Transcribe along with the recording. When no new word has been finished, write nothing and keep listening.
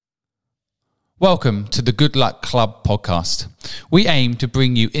Welcome to the Good Luck Club podcast. We aim to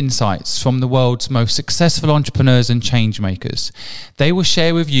bring you insights from the world's most successful entrepreneurs and change makers. They will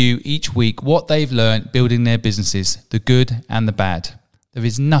share with you each week what they've learned building their businesses, the good and the bad. There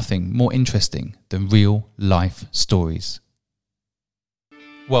is nothing more interesting than real life stories.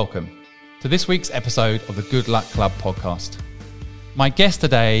 Welcome to this week's episode of the Good Luck Club podcast. My guest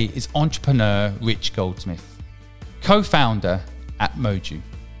today is entrepreneur Rich Goldsmith, co-founder at Moju.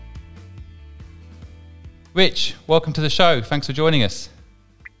 Rich, welcome to the show. Thanks for joining us.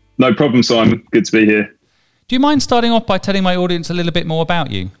 No problem, Simon. Good to be here. Do you mind starting off by telling my audience a little bit more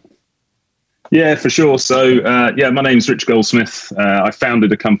about you? Yeah, for sure. So, my name's Rich Goldsmith. I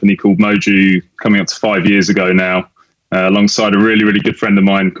founded a company called Moju coming up to 5 years ago now, alongside a really, really good friend of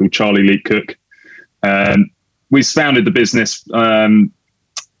mine called Charlie Leake-Cook. We founded the business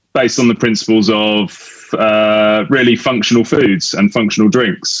based on the principles of really functional foods and functional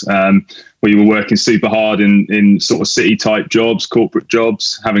drinks. We were working super hard in sort of city type jobs, corporate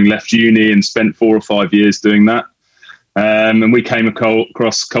jobs, having left uni and spent 4 or 5 years doing that. And we came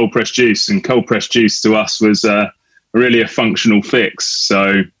across cold pressed juice, and cold pressed juice to us was really a functional fix.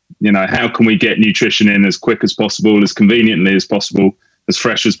 So, how can we get nutrition in as quick as possible, as conveniently as possible, as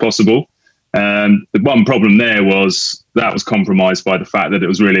fresh as possible? The one problem there was that was compromised by the fact that it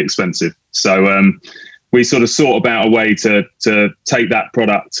was really expensive. So we sort of sought about a way to take that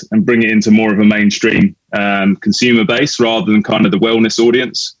product and bring it into more of a mainstream consumer base rather than kind of the wellness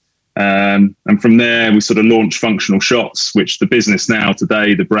audience. And from there, we sort of launched Functional Shots, which the business now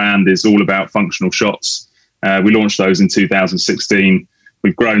today, the brand is all about functional shots. We launched those in 2016.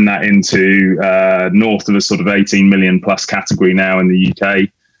 We've grown that into north of a sort of 18 million plus category now in the UK.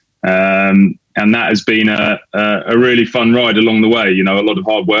 And that has been a really fun ride along the way, a lot of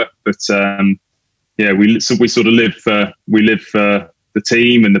hard work, but we sort of live for the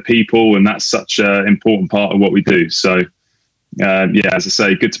team and the people, and that's such an important part of what we do. So, as I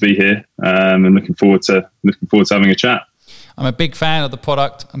say, good to be here, and looking forward to having a chat. I'm a big fan of the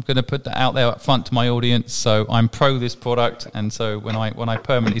product. I'm going to put that out there up front to my audience. So I'm pro this product, and so when I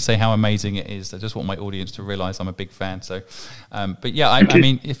permanently say how amazing it is, I just want my audience to realise I'm a big fan. So, I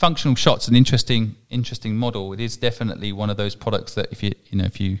mean, Functional Shots an interesting model. It is definitely one of those products that if you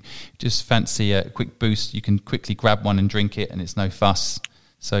just fancy a quick boost, you can quickly grab one and drink it, and it's no fuss.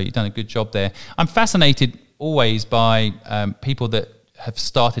 So you've done a good job there. I'm fascinated always by people that have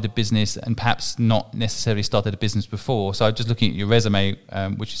started a business and perhaps not necessarily started a business before. So I'm just looking at your resume,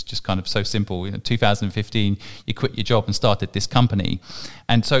 which is just kind of so simple. 2015, you quit your job and started this company.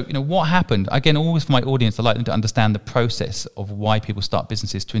 And so, what happened? Again, always for my audience, I like them to understand the process of why people start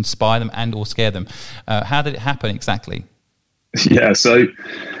businesses to inspire them and or scare them. How did it happen exactly? Yeah, so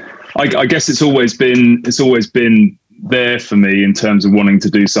I guess it's always been there for me in terms of wanting to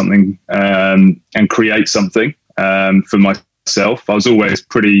do something and create something for myself. I was always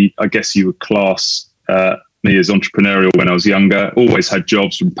pretty, I guess you would class me as entrepreneurial when I was younger. Always had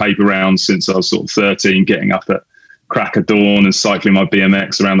jobs from paper rounds since I was sort of 13, getting up at crack of dawn and cycling my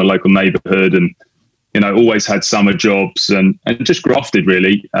BMX around the local neighborhood, and always had summer jobs and just grafted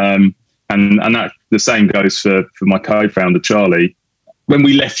really. And that the same goes for my co-founder Charlie. When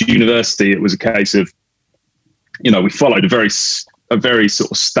we left university, it was a case of we followed a very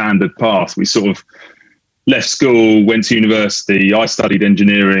sort of standard path. We sort of left school, went to university. I studied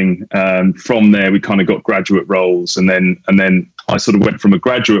engineering. From there, we kind of got graduate roles, and then I sort of went from a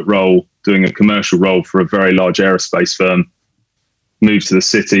graduate role doing a commercial role for a very large aerospace firm, moved to the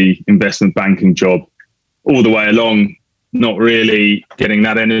city, investment banking job, all the way along, not really getting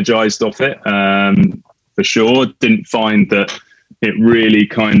that energized off it. For sure, didn't find that it really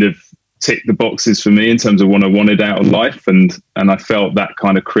kind of ticked the boxes for me in terms of what I wanted out of life, and I felt that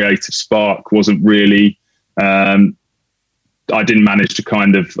kind of creative spark wasn't really. I didn't manage to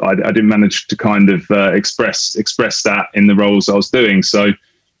kind of express that in the roles I was doing. So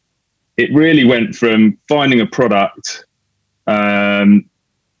it really went from finding a product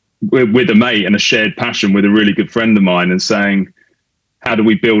with a mate and a shared passion with a really good friend of mine, and saying, how do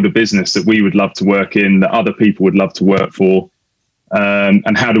we build a business that we would love to work in, that other people would love to work for,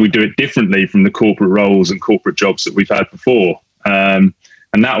 and how do we do it differently from the corporate roles and corporate jobs that we've had before?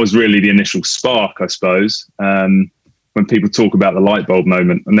 And that was really the initial spark, I suppose, when people talk about the light bulb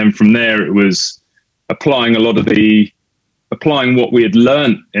moment. And then from there, it was applying what we had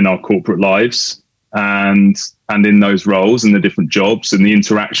learned in our corporate lives and in those roles and the different jobs and the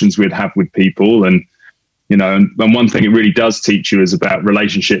interactions we'd have with people. And one thing it really does teach you is about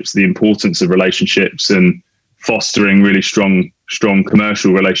relationships, the importance of relationships, and fostering really strong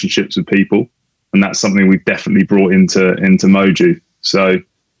commercial relationships with people. And that's something we've definitely brought into Moju. So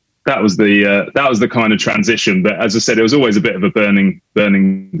the kind of transition. But as I said, it was always a bit of a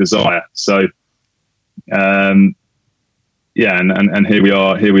burning desire. So, and here we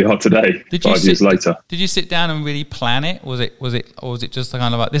are today, 5 years later. Did you sit down and really plan it? Or was it just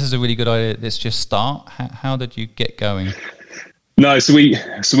kind of like, this is a really good idea, let's just start? How did you get going? No, so we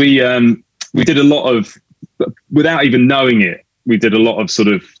did a lot of, without even knowing it, we did a lot of sort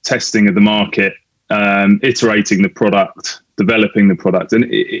of testing of the market, iterating the product, developing the product. And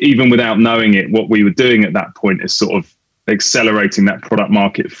even without knowing it, what we were doing at that point is sort of accelerating that product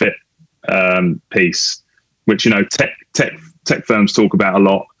market fit piece, which, tech firms talk about a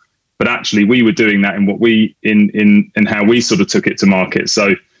lot, but actually we were doing that in how we sort of took it to market.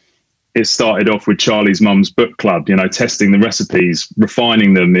 So it started off with Charlie's mum's book club, testing the recipes,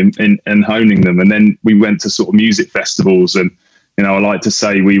 refining them and honing them. And then we went to sort of music festivals. And, I like to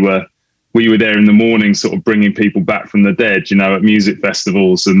say we were there in the morning, sort of bringing people back from the dead, at music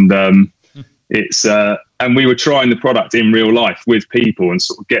festivals. And and we were trying the product in real life with people and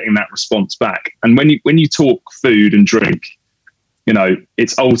sort of getting that response back. And when you talk food and drink,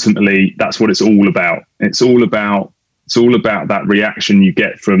 it's ultimately, that's what it's all about. It's all about that reaction you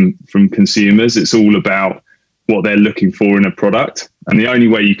get from consumers. It's all about what they're looking for in a product. And the only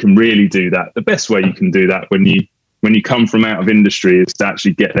way you can really do that, the best way you can do that when you come from out of industry, is to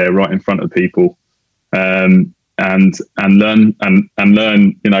actually get there right in front of people, and learn,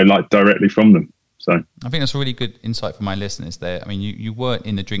 like directly from them. So I think that's a really good insight for my listeners there. I mean, you weren't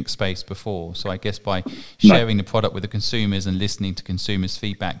in the drink space before, so I guess by sharing the product with the consumers and listening to consumers'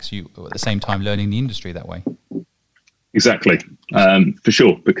 feedbacks, you at the same time learning the industry that way. Exactly, for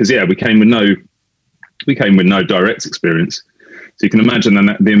sure. Because we came with no direct experience. So you can imagine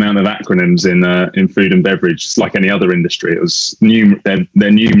the amount of acronyms in food and beverage. It's like any other industry. It was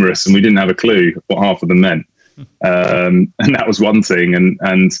they're numerous, and we didn't have a clue what half of them meant. And that was one thing.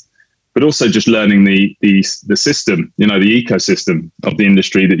 But also just learning the system, the ecosystem of the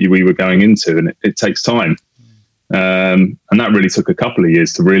industry that we were going into, and it takes time. And that really took a couple of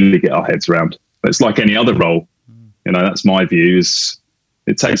years to really get our heads around. But it's like any other role. That's my view. Is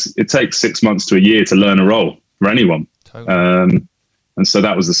it takes 6 months to a year to learn a role for anyone. Totally. And so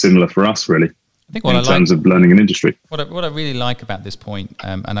that was similar for us, really. I think in terms of learning an industry. What I really like about this point,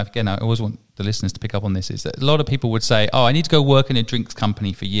 and again, I always want the listeners to pick up on this, is that a lot of people would say, I need to go work in a drinks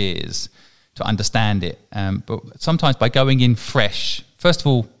company for years to understand it. But sometimes by going in fresh, first of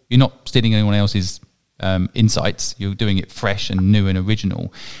all, you're not stealing anyone else's insights. You're doing it fresh and new and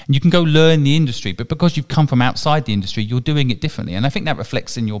original. And you can go learn the industry, but because you've come from outside the industry, you're doing it differently. And I think that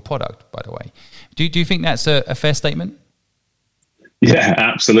reflects in your product, by the way. Do you think that's a fair statement? Yeah,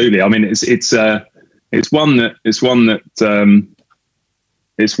 absolutely. I mean, it's one that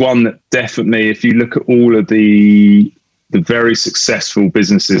definitely, if you look at all of the very successful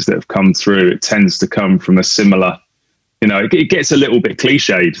businesses that have come through, it tends to come from a similar, it gets a little bit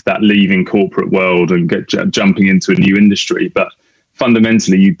cliched, that leaving corporate world and jumping into a new industry. But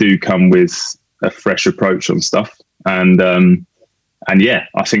fundamentally, you do come with a fresh approach on stuff. And I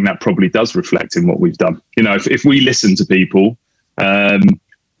think that probably does reflect in what we've done. If we listen to people,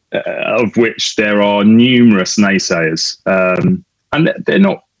 of which there are numerous naysayers, and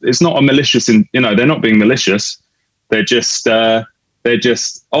it's not a malicious, they're not being malicious. They're just often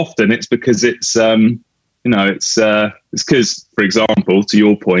it's because it's because, for example, to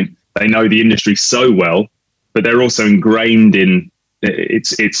your point, they know the industry so well, but they're also ingrained in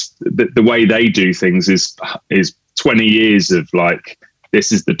it's the way they do things is 20 years of like,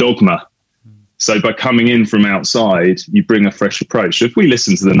 this is the dogma. So by coming in from outside, you bring a fresh approach. So if we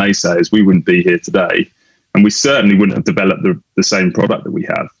listened to the naysayers, we wouldn't be here today, and we certainly wouldn't have developed the same product that we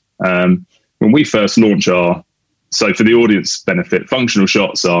have. When we first launched so for the audience benefit, functional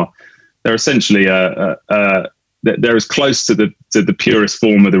shots they're essentially they're as close to the purest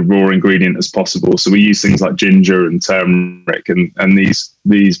form of the raw ingredient as possible. So we use things like ginger and turmeric and these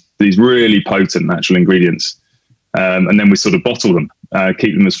really potent natural ingredients, and then we sort of bottle them,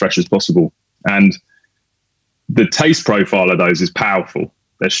 keep them as fresh as possible. And the taste profile of those is powerful.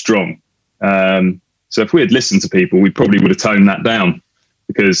 They're strong. So if we had listened to people, we probably would have toned that down,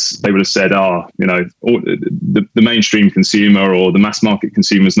 because they would have said, the mainstream consumer or the mass market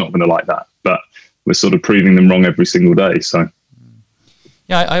consumer is not going to like that. But we're sort of proving them wrong every single day. So,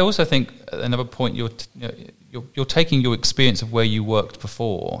 yeah, I also think another point, you're taking your experience of where you worked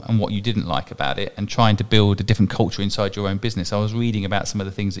before and what you didn't like about it and trying to build a different culture inside your own business. I was reading about some of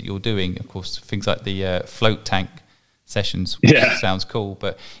the things that you're doing, of course, things like the float tank sessions, which sounds cool,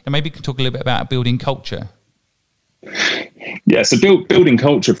 but maybe you can talk a little bit about building culture. Yeah, so building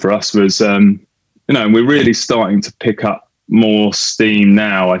culture for us was, we're really starting to pick up more steam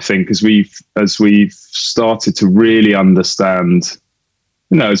now, I think, as we've started to really understand,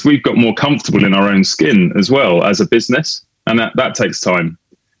 as we've got more comfortable in our own skin as well as a business, and that takes time.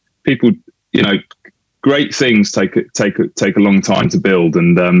 People, great things take a long time to build,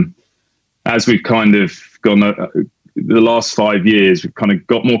 and as we've kind of gone the last 5 years, we've kind of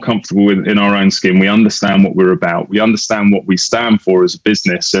got more comfortable in our own skin. We understand what we're about. We understand what we stand for as a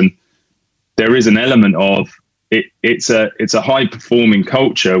business, and there is an element of it. It's a high performing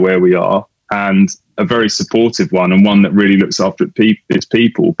culture where we are, and a very supportive one, and one that really looks after its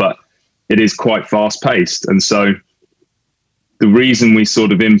people. But it is quite fast paced, and so the reason we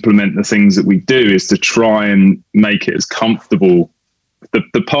sort of implement the things that we do is to try and make it as comfortable.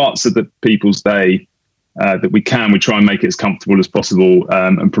 The parts of the people's day that we try and make it as comfortable as possible,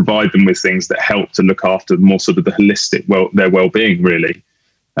 and provide them with things that help to look after more sort of the holistic their well-being, really,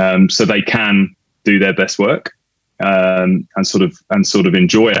 so they can do their best work, and sort of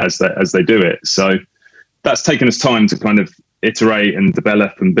enjoy it as they do it. So that's taken us time to kind of iterate and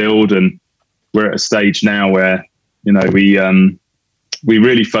develop and build, and we're at a stage now where we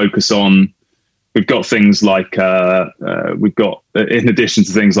really focus on. We've got things like in addition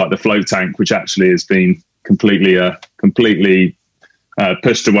to things like the float tank, which actually has been completely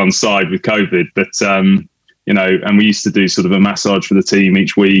pushed to one side with COVID. But and we used to do sort of a massage for the team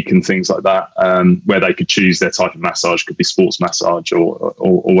each week and things like that, where they could choose their type of massage, could be sports massage or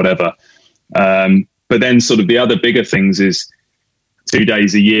whatever. But then sort of the other bigger things is 2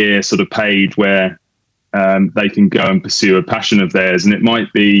 days a year, sort of paid, where they can go and pursue a passion of theirs, and it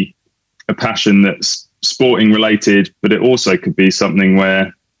might be a passion that's sporting related, but it also could be something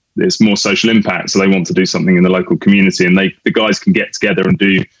where there's more social impact. So they want to do something in the local community, and the guys can get together and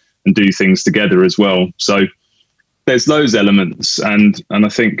do things together as well. So there's those elements, and I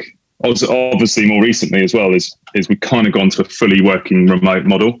think also obviously more recently as well is we've kind of gone to a fully working remote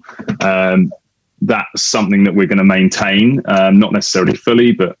model. That's something that we're going to maintain, not necessarily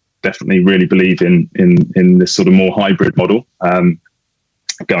fully, but definitely really believe in this sort of more hybrid model.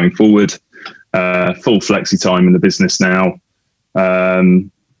 Going forward, full flexi time in the business now. We're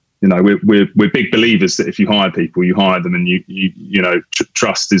big believers that if you hire people, you hire them, and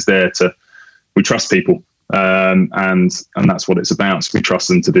trust is there we trust people, and that's what it's about. So we trust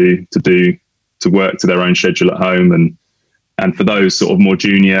them to work to their own schedule at home, and for those sort of more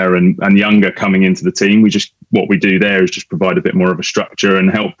junior and younger coming into the team, what we do there is just provide a bit more of a structure and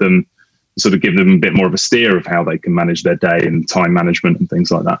help them, sort of give them a bit more of a steer of how they can manage their day and time management and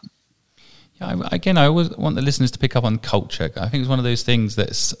things like that. Yeah, again, I always want the listeners to pick up on culture. I think it's one of those things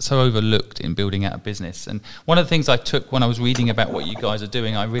that's so overlooked in building out a business. And one of the things I took when I was reading about what you guys are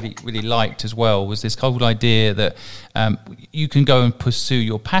doing, I really, really liked as well, was this whole idea that you can go and pursue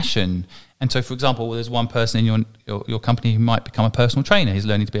your passion. And so, for example, there's one person in your company who might become a personal trainer. He's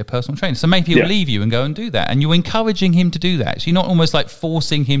learning to be a personal trainer. So maybe he'll leave you and go and do that. And you're encouraging him to do that. So you're not almost like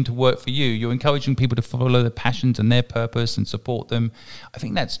forcing him to work for you. You're encouraging people to follow their passions and their purpose and support them. I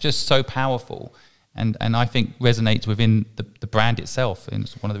think that's just so powerful. And I think resonates within the brand itself. And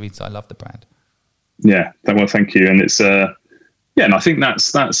it's one of the reasons I love the brand. Yeah, well, thank you. And it's, and I think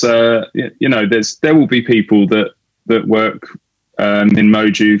that's there will be people that work in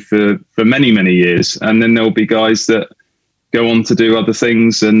Moju for many, many years. And then there'll be guys that go on to do other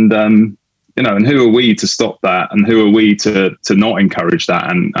things. And, and who are we to stop that? And who are we to not encourage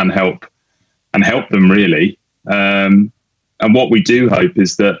that and help them, really? And what we do hope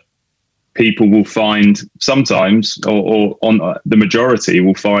is that people will find sometimes, or on the majority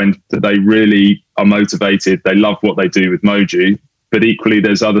will find that they really are motivated. They love what they do with Moju, but equally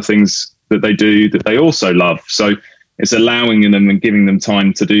there's other things that they do that they also love. So it's allowing them and giving them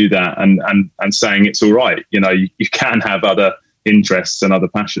time to do that, and saying it's all right. You can have other interests and other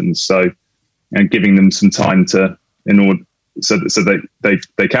passions. So, and giving them some time so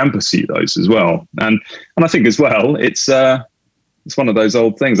they can pursue those as well. And I think as well, it's one of those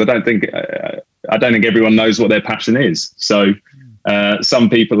old things. I don't think everyone knows what their passion is. So some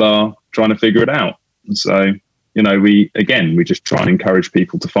people are trying to figure it out. So we just try and encourage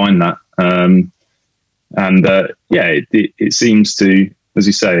people to find that. It seems to, as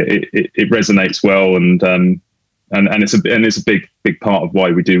you say, it resonates well, and it's a big part of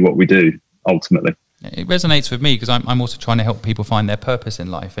why we do what we do ultimately. It resonates with me because I'm also trying to help people find their purpose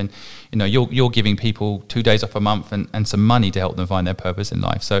in life, and you're giving people 2 days off a month and some money to help them find their purpose in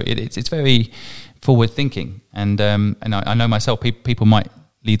life. So it's very forward thinking, and I know myself, people might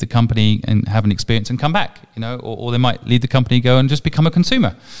leave the company and have an experience and come back, or they might leave the company, go and just become a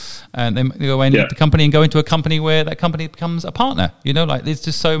consumer. And they go away and leave the company and go into a company where that company becomes a partner. Like there's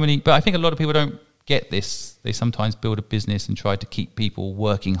just so many. But I think a lot of people don't get this. They sometimes build a business and try to keep people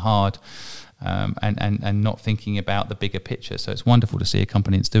working hard, and not thinking about the bigger picture. So it's wonderful to see a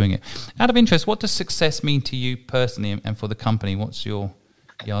company that's doing it. Out of interest, what does success mean to you personally and for the company? What's your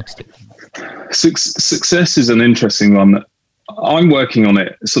yardstick? Success is an interesting one. I'm working on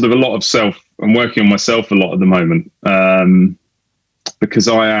it, sort of a lot of self. I'm working on myself a lot at the moment, because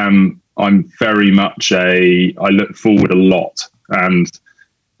I'm very much I look forward a lot, and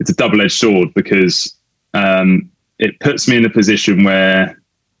it's a double-edged sword because it puts me in a position where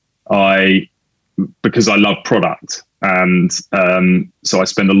because I love product, and so I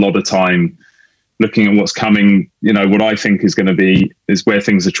spend a lot of time looking at what's coming, what I think is where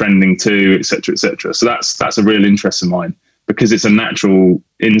things are trending to, et cetera, et cetera. So that's a real interest of mine, because it's a natural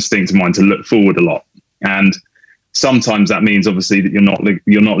instinct of mine to look forward a lot. And sometimes that means obviously that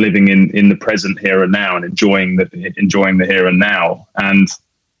you're not living in the present here and now and enjoying the here and now. And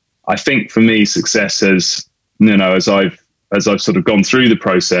I think for me, success has, as I've sort of gone through the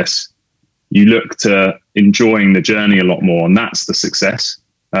process, you look to enjoying the journey a lot more, and that's the success.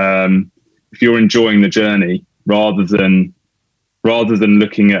 If you're enjoying the journey rather than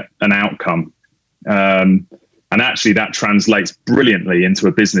looking at an outcome, and actually that translates brilliantly into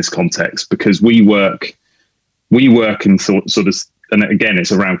a business context, because we work in sort of, and again,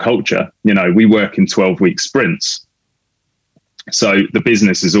 it's around culture. We work in 12-week sprints. So the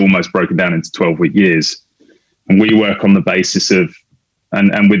business is almost broken down into 12-week years, and we work on the basis of,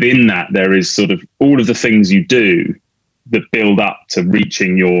 and within that, there is sort of all of the things you do that build up to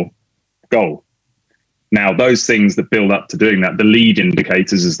reaching your goal. Now, those things that build up to doing that, the lead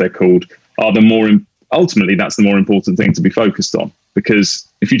indicators, as they're called, are ultimately, that's the more important thing to be focused on, because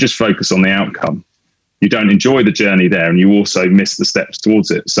if you just focus on the outcome, you don't enjoy the journey there, and you also miss the steps towards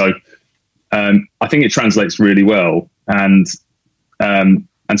it. So I think it translates really well. And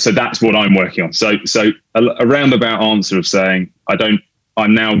so that's what I'm working on. So a roundabout answer of saying,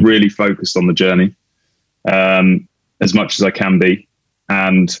 I'm now really focused on the journey, as much as I can be.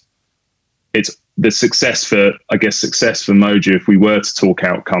 And it's the success for Moju, if we were to talk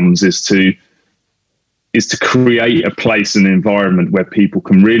outcomes, is to create a place and environment where people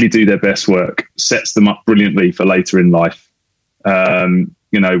can really do their best work, sets them up brilliantly for later in life.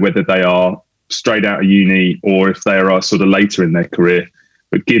 Whether they are straight out of uni or if they are sort of later in their career,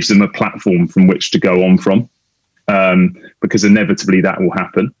 but gives them a platform from which to go on from, because inevitably that will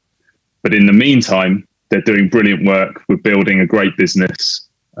happen. But in the meantime, they're doing brilliant work. We're building a great business,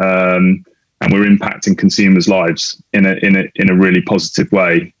 and we're impacting consumers' lives in a really positive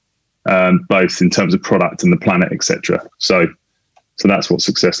way, both in terms of product and the planet, etc. So that's what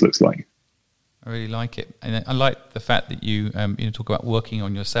success looks like. I really like it, and I like the fact that you talk about working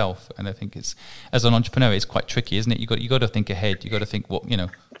on yourself. And I think it's, as an entrepreneur, it's quite tricky, isn't it? You got to think ahead. You got to think what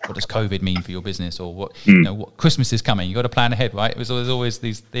does COVID mean for your business, or what what Christmas is coming. You got to plan ahead, right? There's always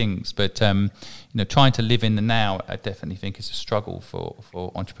these things, but trying to live in the now, I definitely think is a struggle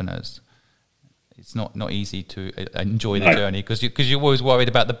for entrepreneurs. It's not easy to enjoy the journey because you're always worried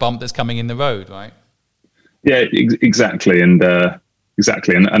about the bump that's coming in the road, right? Yeah, exactly, and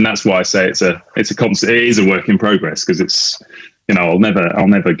exactly, and that's why I say it's a constant. It is a work in progress, because it's I'll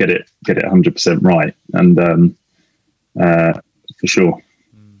never get it 100% right, and for sure.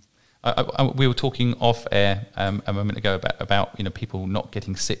 We were talking off air a moment ago about people not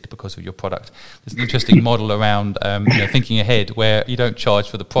getting sick because of your product. There's an interesting model around thinking ahead, where you don't charge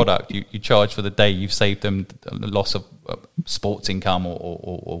for the product, you charge for the day you've saved them the loss of sports income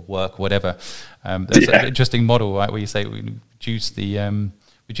or work, whatever. There's an interesting model, right, where you say we reduce the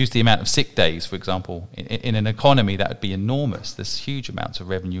amount of sick days, for example. In an economy, that would be enormous. There's huge amounts of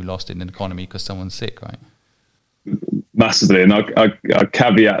revenue lost in an economy because someone's sick, right? Massively, and I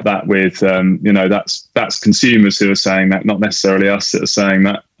caveat that with that's consumers who are saying that, not necessarily us that are saying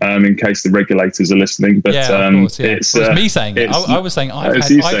that, in case the regulators are listening. But of course, yeah. It was me saying it. I was saying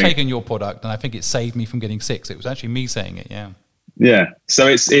I've taken your product and I think it saved me from getting sick. So it was actually me saying it. Yeah. So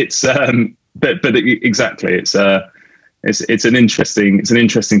it's but exactly, it's an interesting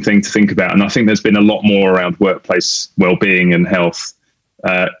thing to think about, and I think there's been a lot more around workplace well-being and health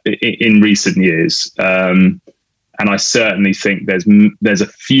in recent years. And I certainly think there's a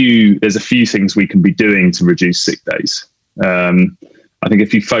few things we can be doing to reduce sick days. I think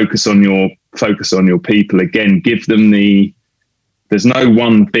if you focus on your people, again, give them there's no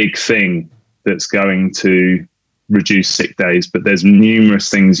one big thing that's going to reduce sick days, but there's numerous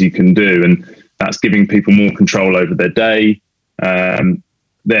things you can do, and that's giving people more control over their day.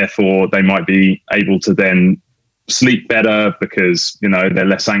 Therefore, they might be able to then sleep better because they're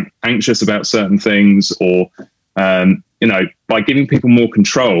less anxious about certain things, or by giving people more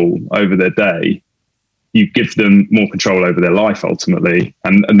control over their day, you give them more control over their life ultimately,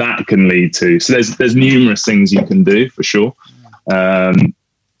 and that can lead to. So there's numerous things you can do for sure, and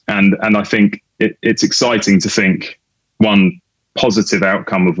I think it's exciting to think one positive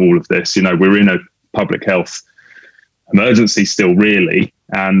outcome of all of this. We're in a public health emergency still, really,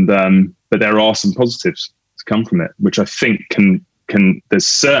 and but there are some positives to come from it, which I think can. There's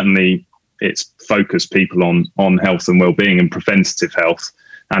certainly it's focused people on health and well-being and preventative health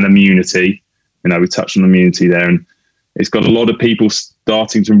and immunity. We touched on immunity there, and it's got a lot of people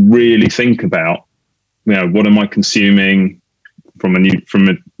starting to really think about, what am I consuming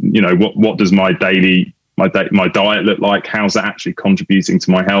what does my diet look like? How's that actually contributing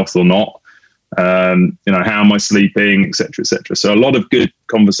to my health or not? How am I sleeping, et cetera, et cetera. So a lot of good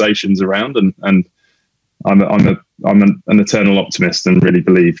conversations around, and I'm an eternal optimist and really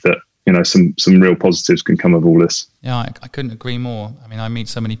believe that some real positives can come of all this. Yeah, I couldn't agree more. I mean, I meet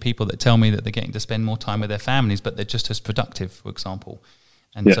so many people that tell me that they're getting to spend more time with their families, but they're just as productive, for example.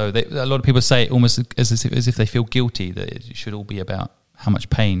 And so a lot of people say it almost as if they feel guilty, that it should all be about how much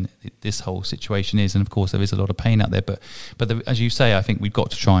pain this whole situation is. And of course, there is a lot of pain out there. But as you say, I think we've got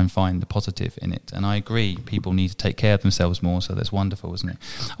to try and find the positive in it. And I agree, people need to take care of themselves more. So that's wonderful, isn't it?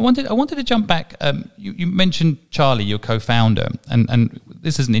 I wanted to jump back. You mentioned Charlie, your co-founder, and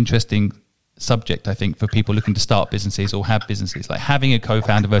this is an interesting subject, I think, for people looking to start businesses or have businesses, like having a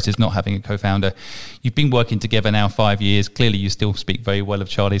co-founder versus not having a co-founder. You've been working together now 5 years. Clearly, you still speak very well of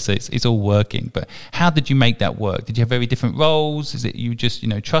Charlie, so it's all working. But how did you make that work? Did you have very different roles? Is it you just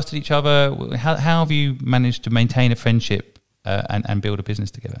trusted each other? How have you managed to maintain a friendship and build a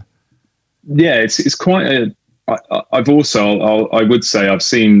business together? Yeah, it's quite a. I would say I've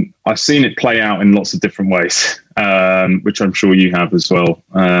seen it play out in lots of different ways, which I'm sure you have as well,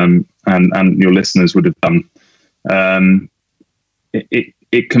 and your listeners would have done.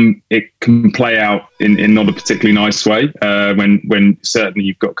 It can play out in not a particularly nice way when certainly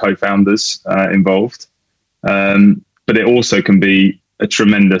you've got co-founders involved, but it also can be a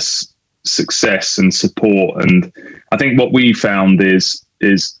tremendous success and support. And I think what we found is.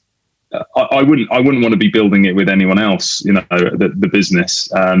 I wouldn't want to be building it with anyone else, the business,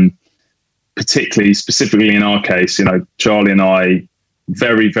 specifically in our case, Charlie and I,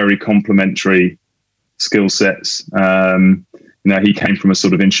 very, very complementary skill sets. He came from a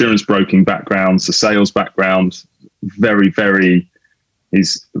sort of insurance broking background, so sales background, very, very,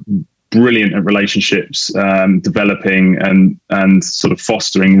 he's brilliant at relationships, developing and sort of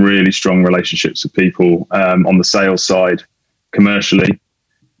fostering really strong relationships with people on the sales side, commercially.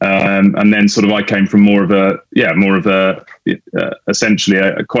 And then sort of I came from more of a essentially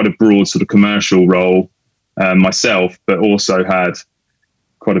quite a broad sort of commercial role myself, but also had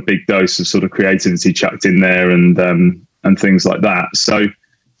quite a big dose of sort of creativity chucked in there and things like that. So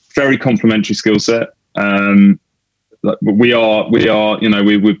very complementary skill set. We were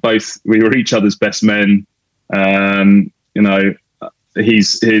each other's best men.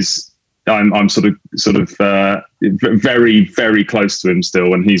 I'm sort of very, very close to him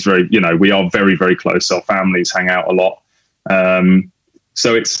still, and he's very, we are very, very close. Our families hang out a lot,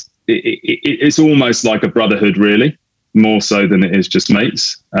 so it's almost like a brotherhood, really, more so than it is just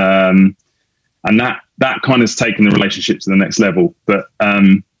mates. And that kind of has taken the relationship to the next level. But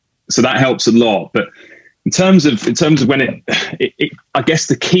so that helps a lot. But in terms of when I guess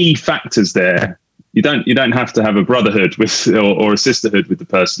the key factors there. You don't have to have a brotherhood with or a sisterhood with the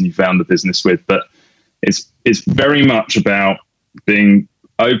person you found the business with, but it's very much about being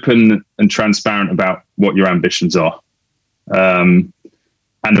open and transparent about what your ambitions are, and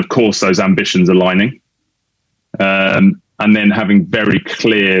of course those ambitions aligning, and then having very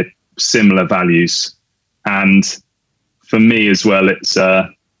clear similar values. And for me as well, it's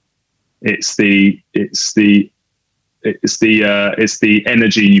the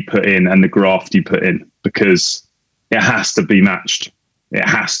energy you put in and the graft you put in, because it has to be matched. It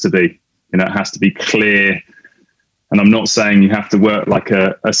has to be, it has to be clear. And I'm not saying you have to work like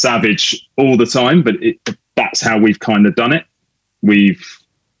a savage all the time, but that's how we've kind of done it. We've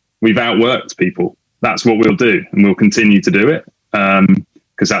outworked people. That's what we'll do, and we'll continue to do it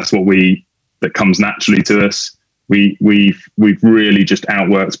because that's that comes naturally to us. We've really just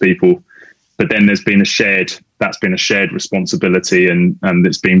outworked people. But then there's been a shared responsibility, and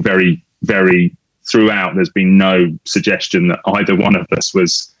it's been very, very throughout. There's been no suggestion that either one of us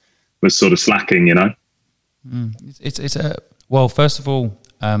was sort of slacking, Well, first of all,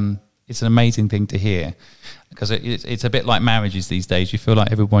 it's an amazing thing to hear, because it's a bit like marriages these days. You feel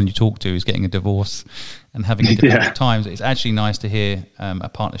like everyone you talk to is getting a divorce and having a difficult time. It's actually nice to hear a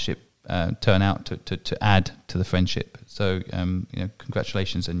partnership turn out to add to the friendship. So,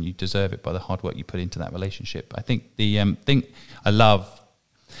 congratulations, and you deserve it by the hard work you put into that relationship. I think the thing I love,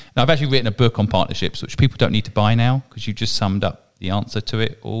 now I've actually written a book on partnerships, which people don't need to buy now, because you just summed up the answer to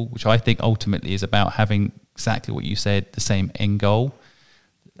it all, which I think ultimately is about having exactly what you said, the same end goal,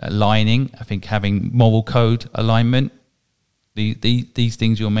 aligning. I think having moral code alignment, these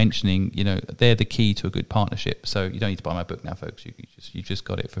things you're mentioning, they're the key to a good partnership. So you don't need to buy my book now, folks. You just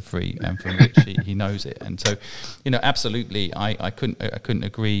got it for free, and from Rich, he knows it. And so, absolutely, I couldn't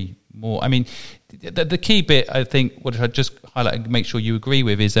agree more. I mean, the key bit, I think, what I just highlight and make sure you agree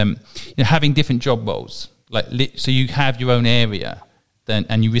with is having different job roles. So you have your own area,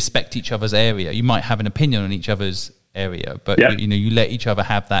 and you respect each other's area. You might have an opinion on each other's area, but you let each other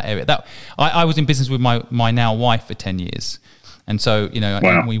have that area. That I was in business with my now wife for 10 years. And so,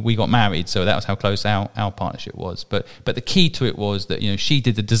 wow. we got married, so that was how close our partnership was. But the key to it was that, she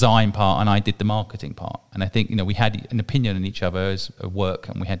did the design part and I did the marketing part. And I think, we had an opinion on each other's work,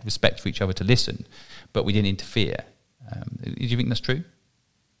 and we had respect for each other to listen, but we didn't interfere. Do you think that's true?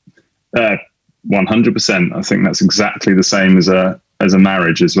 100%. I think that's exactly the same as a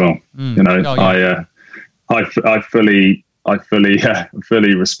marriage as well. I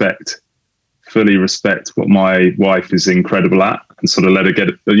fully respect what my wife is incredible at, and sort of let her get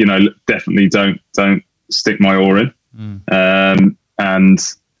it. Definitely don't stick my oar in. And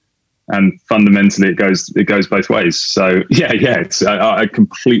fundamentally, it goes both ways. So I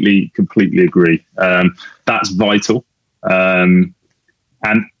completely agree. That's vital. But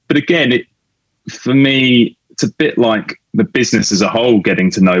again, for me, it's a bit like the business as a whole,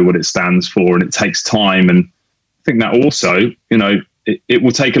 getting to know what it stands for, and it takes time. And I think that also, it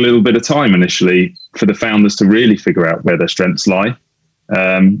will take a little bit of time initially for the founders to really figure out where their strengths lie.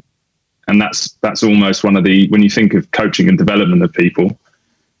 And that's almost one of when you think of coaching and development of people,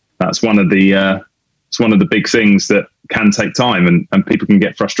 that's one of the big things that can take time, and people can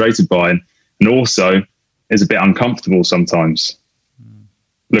get frustrated by, and also is a bit uncomfortable sometimes.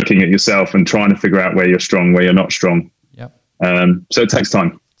 Looking at yourself and trying to figure out where you're strong, where you're not strong. Yep. So it takes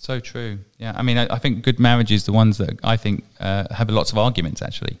time. So true. Yeah. I mean, I think good marriages, the ones that I think have lots of arguments,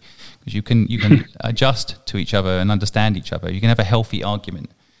 actually, because you can adjust to each other and understand each other. You can have a healthy argument.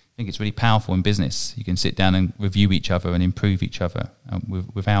 I think it's really powerful in business. You can sit down and review each other and improve each other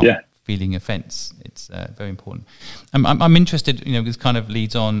without feeling offense. It's very important. I'm interested, this kind of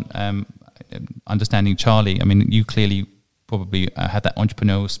leads on understanding Charlie. I mean, you clearly probably had that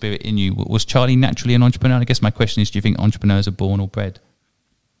entrepreneurial spirit in you. Was Charlie naturally an entrepreneur? I guess my question is, do you think entrepreneurs are born or bred?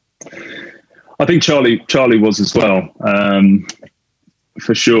 I think Charlie was as well,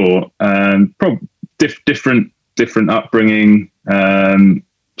 for sure. Probably different upbringing,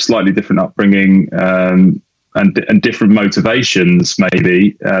 slightly different upbringing, and different motivations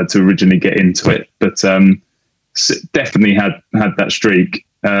maybe to originally get into it. But definitely had that streak.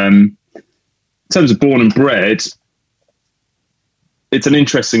 In terms of born and bred, it's an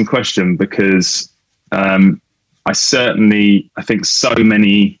interesting question, because I think so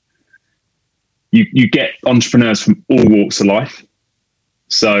many, you get entrepreneurs from all walks of life.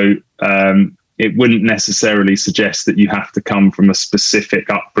 So it wouldn't necessarily suggest that you have to come from a specific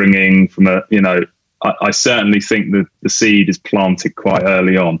upbringing I certainly think that the seed is planted quite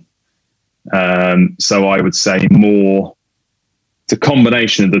early on. So I would say more, it's a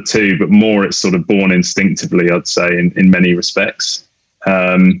combination of the two, but more it's sort of born instinctively, I'd say, in many respects.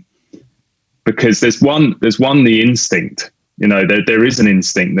 Because there's the instinct, there is an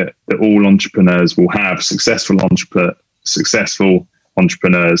instinct that all entrepreneurs will have. Successful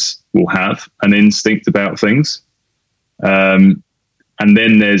entrepreneurs will have an instinct about things. And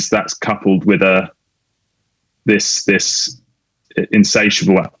then that's coupled with this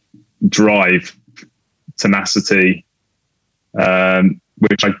insatiable drive, tenacity,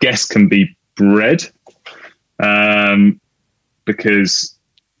 which I guess can be bred, because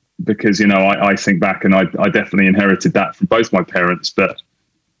I think back, and I definitely inherited that from both my parents, but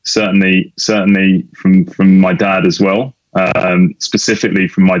certainly from my dad as well. Specifically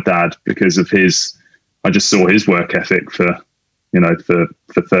from my dad, because of I just saw his work ethic for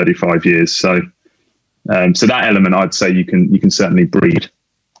 35 years. So that element, I'd say you can certainly breed.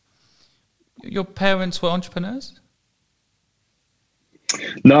 Your parents were entrepreneurs?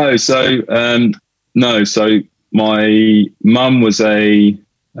 No. So my mum was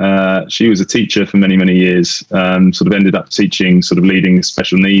she was a teacher for many, many years, sort of ended up teaching, sort of leading a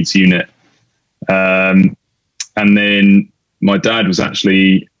special needs unit. And then my dad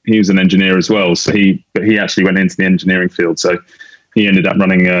he was an engineer as well. So he actually went into the engineering field. So he ended up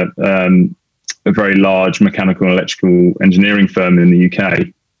running a very large mechanical and electrical engineering firm in the UK.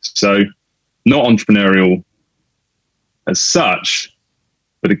 So not entrepreneurial as such.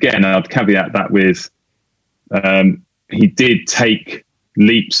 But again, I'd caveat that with he did take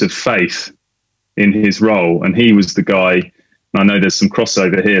leaps of faith in his role, and he was the guy. I know there's some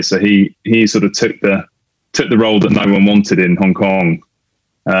crossover here, so he sort of took the role that no one wanted in Hong Kong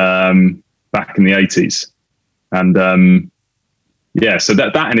back in the 80s, and so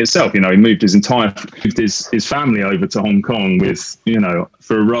that in itself, he moved his family over to Hong Kong with,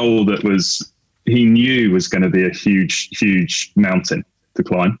 for a role that he knew was going to be a huge mountain to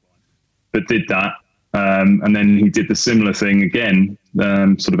climb, but did that. And then he did the similar thing again,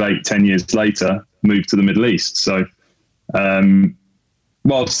 sort of 8-10 years later, moved to the Middle East. So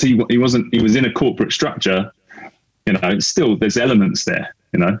whilst he was in a corporate structure, still there's elements there,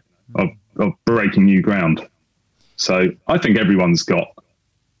 of breaking new ground. So I think everyone's got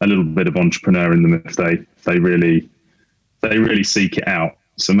a little bit of entrepreneur in them if they really seek it out.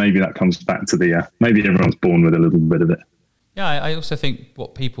 So maybe that comes back to maybe everyone's born with a little bit of it. Yeah, I also think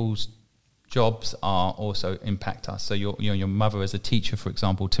what people's jobs are also impact us. So your mother as a teacher, for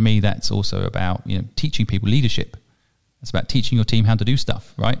example, to me that's also about teaching people leadership. It's about teaching your team how to do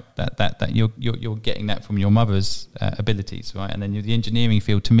stuff, right? That you're getting that from your mother's abilities, right? And then the engineering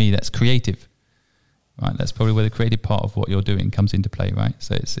field, to me, that's creative, right? That's probably where the creative part of what you're doing comes into play, right?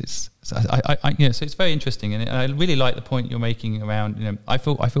 So so it's very interesting, and I really like the point you're making around. I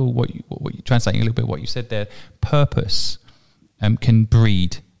feel what you're translating a little bit what you said there. Purpose can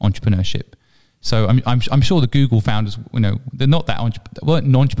breed entrepreneurship. So I'm sure the Google founders, they're not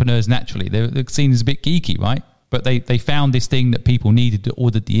weren't entrepreneurs naturally. They're seen as a bit geeky, right? But they found this thing that people needed to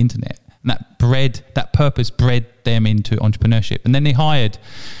order the internet, and that purpose bred them into entrepreneurship. And then they hired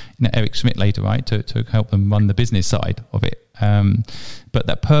Eric Schmidt later, right, to help them run the business side of it. But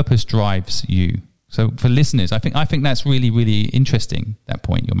that purpose drives you. So for listeners, I think that's really, really interesting, that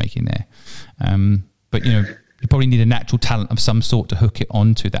point you're making there. But you probably need a natural talent of some sort to hook it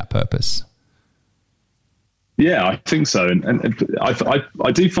onto that purpose. Yeah, I think so, and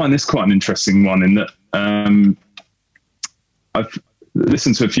I do find this quite an interesting one in that I've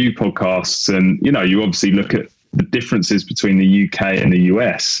listened to a few podcasts, and you obviously look at the differences between the UK and the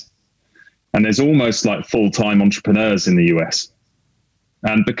US, and there's almost like full-time entrepreneurs in the US,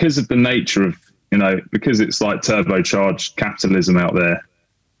 and because of the nature of because it's like turbocharged capitalism out there,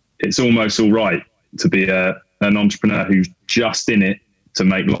 it's almost all right to be an entrepreneur who's just in it to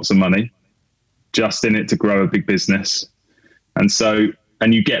make lots of money, just in it to grow a big business.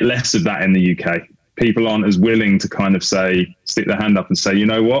 And you get less of that in the UK. People aren't as willing to kind of stick their hand up and say, you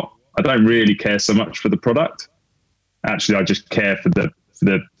know what, I don't really care so much for the product. Actually, I just care for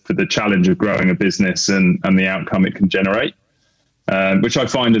the challenge of growing a business and the outcome it can generate, which I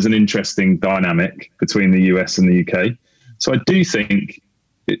find as an interesting dynamic between the US and the UK. So I do think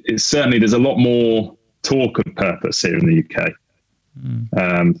it's certainly, there's a lot more talk of purpose here in the UK.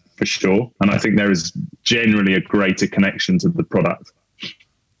 For sure, and I think there is generally a greater connection to the product.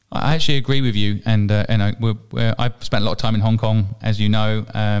 I actually agree with you, and I've spent a lot of time in Hong Kong, as you know.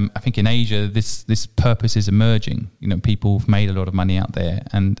 I think in Asia, this purpose is emerging. People have made a lot of money out there,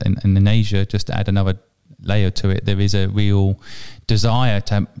 and in Asia, just to add another layer to it, there is a real desire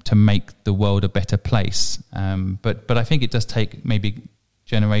to make the world a better place. But I think it does take maybe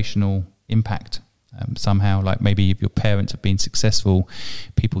generational impact. Somehow, like maybe if your parents have been successful,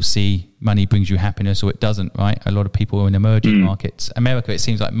 people see money brings you happiness, or it doesn't, right? A lot of people are in emerging markets. America, it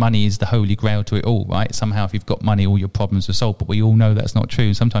seems like money is the holy grail to it all, right? Somehow if you've got money, all your problems are solved, but we all know that's not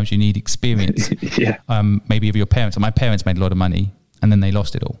true. Sometimes you need experience. Yeah. Maybe of your parents. My parents made a lot of money and then they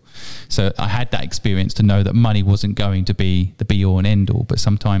lost it all. So I had that experience to know that money wasn't going to be the be all and end all, but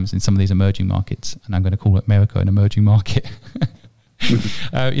sometimes in some of these emerging markets, and I'm going to call America an emerging market,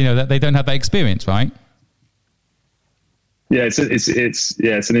 that they don't have that experience, right? Yeah, it's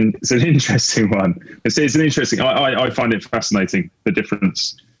an interesting one. It's an interesting. I find it fascinating, the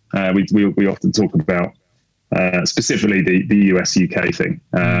difference. We often talk about specifically the US UK thing,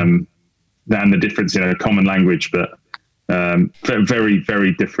 and the difference. Common language, but very,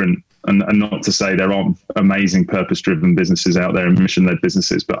 very different. And not to say there aren't amazing purpose-driven businesses out there and mission-led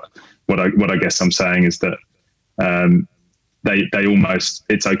businesses, but what I guess I'm saying is that they almost,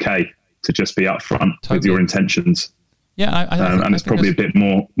 it's okay to just be upfront with your intentions. Yeah, and it's probably a bit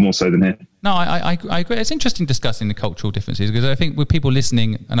more so than here. No, I agree. It's interesting discussing the cultural differences, because I think with people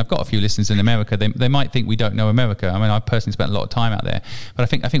listening, and I've got a few listeners in America, they might think we don't know America. I mean, I personally spent a lot of time out there, but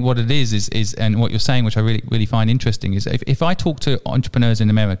I think what it is, and what you're saying, which I really, really find interesting, is if I talk to entrepreneurs in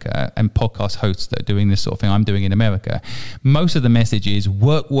America and podcast hosts that are doing this sort of thing I'm doing in America, most of the message is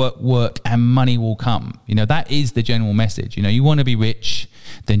work, and money will come. That is the general message. You want to be rich,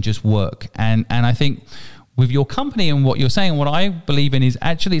 then just work. And I think with your company and what you're saying, what I believe in is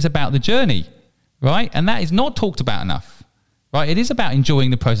actually it's about the journey, right? And that is not talked about enough, right? It is about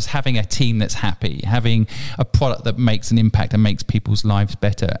enjoying the process, having a team that's happy, having a product that makes an impact and makes people's lives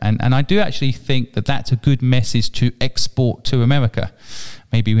better. And I do actually think that that's a good message to export to America.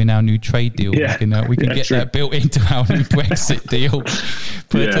 Maybe in our new trade deal, we can get true. That built into our new Brexit deal.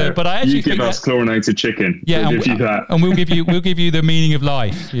 But I actually give us chlorinated chicken. Yeah, and we'll give you the meaning of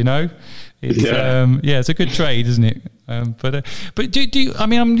life. You know, it's a good trade, isn't it? But do you? I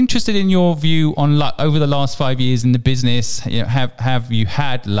mean, I'm interested in your view on luck over the last 5 years in the business. You know, have you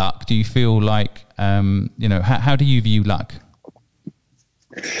had luck? Do you feel like how do you view luck?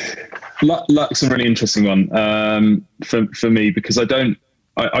 Luck's a really interesting one for me because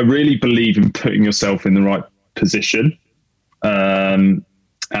I really believe in putting yourself in the right position, and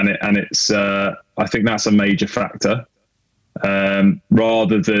it's I think that's a major factor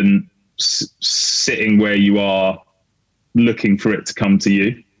rather than sitting where you are looking for it to come to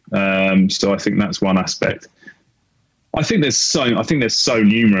you. So I think that's one aspect. I think there's so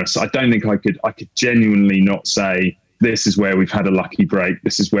numerous. I don't think I could genuinely not say this is where we've had a lucky break.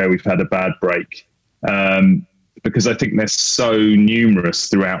 This is where we've had a bad break. Because I think they're so numerous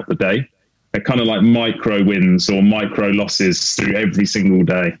throughout the day. They're kind of like micro wins or micro losses through every single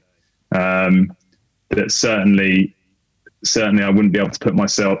day. That certainly I wouldn't be able to put my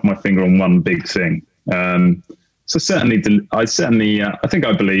finger on one big thing. So I think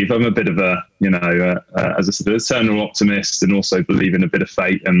I believe I'm a bit of a, as I said, an eternal optimist and also believe in a bit of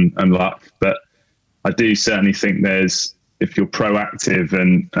fate and luck. But I do certainly think if you're proactive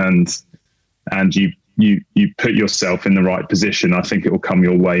and you put yourself in the right position, I think it will come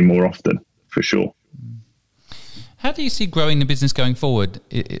your way more often, for sure. How do you see growing the business going forward?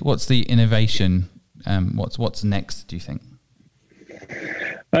 What's the innovation? What's next, do you think?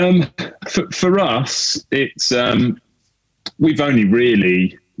 For us, it's we've only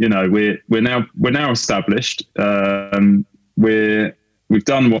really, we're now established. We've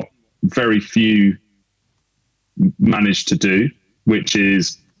done what very few managed to do, which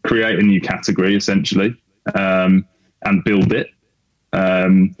is create a new category essentially, and build it.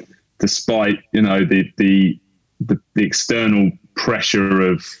 Despite the external pressure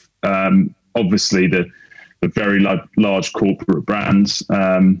of obviously the very large corporate brands,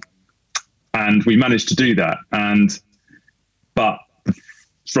 and we managed to do that. But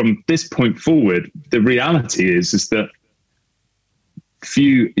from this point forward, the reality is that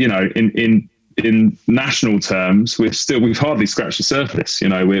few, in national terms, we've hardly scratched the surface.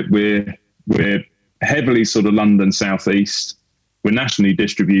 We're heavily sort of London Southeast. We're nationally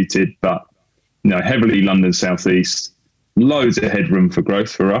distributed, but heavily London Southeast. Loads of headroom for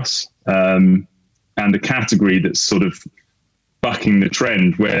growth for us, and a category that's sort of bucking the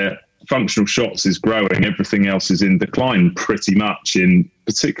trend where functional shots is growing, everything else is in decline pretty much.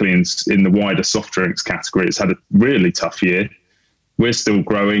 Particularly in the wider soft drinks category, it's had a really tough year. We're still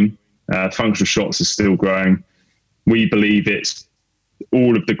growing. Functional shots is still growing. We believe it's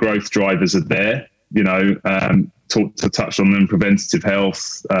all of the growth drivers are there. To touch on them: preventative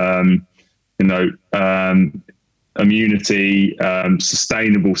health, immunity,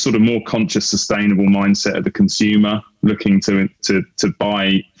 sustainable, sort of more conscious, sustainable mindset of the consumer, looking to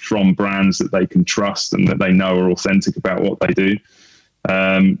buy from brands that they can trust and that they know are authentic about what they do.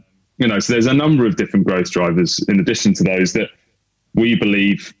 So there's a number of different growth drivers in addition to those that we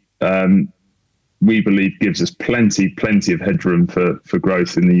believe gives us plenty of headroom for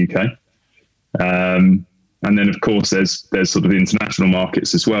growth in the UK. And then, of course, there's sort of the international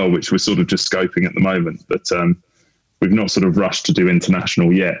markets as well, which we're sort of just scoping at the moment. But we've not sort of rushed to do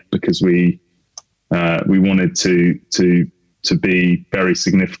international yet because we wanted to be very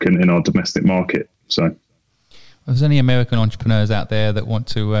significant in our domestic market. So, if there's any American entrepreneurs out there that want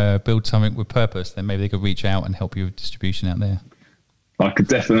to build something with purpose, then maybe they could reach out and help you with distribution out there. I'm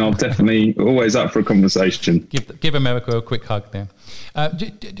definitely always up for a conversation. Give America a quick hug there.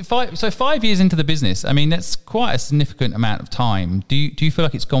 So 5 years into the business, I mean, that's quite a significant amount of time. Do you feel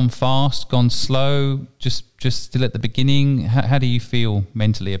like it's gone fast, gone slow, just still at the beginning? How do you feel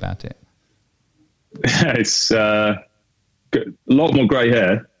mentally about it? It's a lot more grey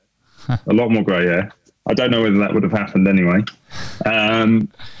hair. A lot more grey hair. I don't know whether that would have happened anyway.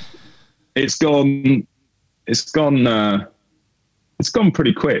 It's gone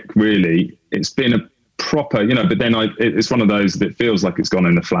pretty quick, really. It's been a proper, but then it's one of those that feels like it's gone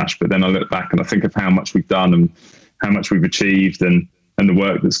in a flash. But then I look back and I think of how much we've done and how much we've achieved and the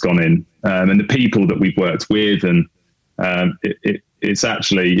work that's gone in, and the people that we've worked with. And it's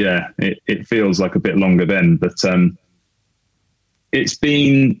actually, it feels like a bit longer then. But it's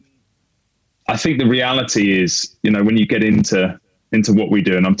been, I think the reality is, when you get into what we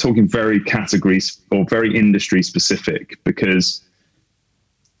do, and I'm talking very categories or very industry specific, because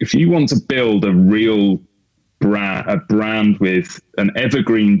if you want to build a real brand, a brand with an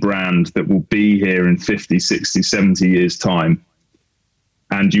evergreen brand that will be here in 50, 60, 70 years time,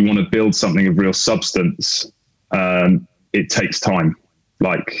 and you want to build something of real substance, it takes time.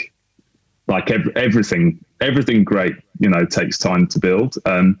 Like everything great, takes time to build.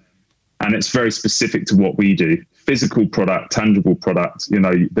 And it's very specific to what we do. Physical product, tangible product,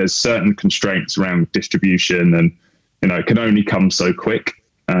 there's certain constraints around distribution, and, it can only come so quick.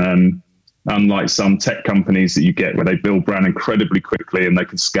 Unlike some tech companies that you get where they build brand incredibly quickly and they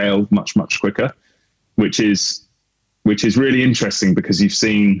can scale much, much quicker, which is really interesting, because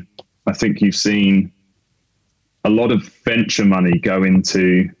I think you've seen a lot of venture money go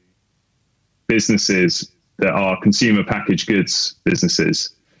into businesses that are consumer packaged goods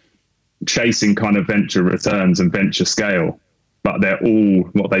businesses, chasing kind of venture returns and venture scale, but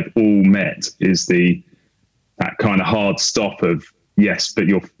what they've all met is that kind of hard stop of, yes, but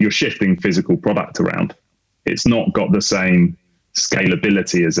you're shifting physical product around. It's not got the same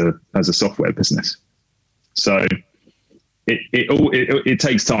scalability as a software business. So it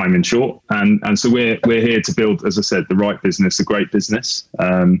takes time, in short, and so we're here to build, as I said, the right business, a great business.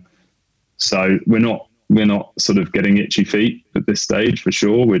 So we're not sort of getting itchy feet at this stage, for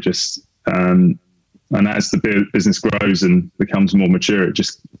sure. We're just and as the business grows and becomes more mature,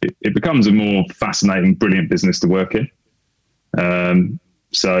 it becomes a more fascinating, brilliant business to work in.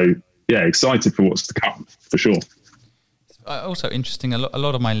 So yeah, excited for what's to come, for sure. Also interesting. A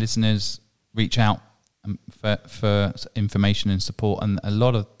lot of my listeners reach out for information and support, and a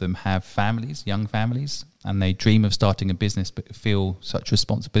lot of them have families, young families, and they dream of starting a business, but feel such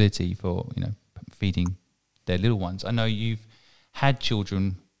responsibility for feeding their little ones. I know you've had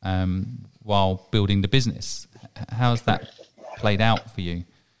children while building the business. How's that played out for you?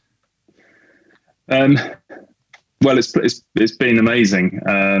 Well, it's been amazing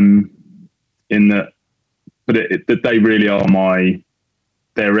in that, but they really are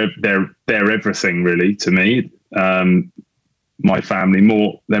they're everything really to me. My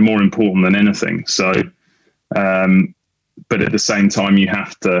family, they're more important than anything. So, but at the same time, you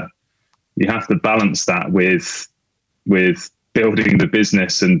have to balance that with building the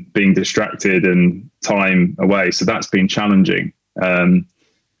business and being distracted and time away. So that's been challenging.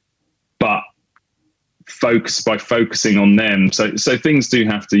 But by focusing on them. So things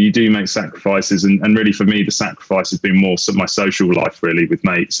you do make sacrifices, and really for me, the sacrifice has been more my social life, really, with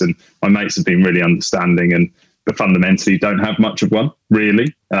mates, and my mates have been really understanding, but fundamentally don't have much of one,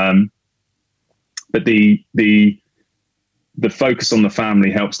 really. But the focus on the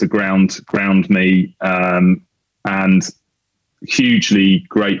family helps to ground me, and hugely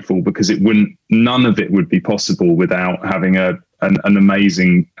grateful, because none of it would be possible without having an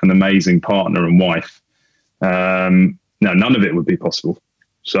amazing partner and wife. No, none of it would be possible.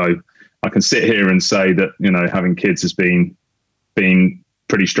 So I can sit here and say that, having kids has been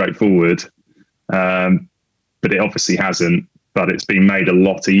pretty straightforward, but it obviously hasn't, but it's been made a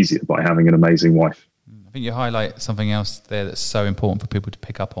lot easier by having an amazing wife. I think you highlight something else there that's so important for people to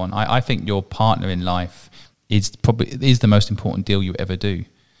pick up on. I think your partner in life is the most important deal you ever do.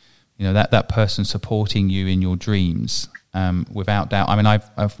 That person supporting you in your dreams, without doubt. I mean,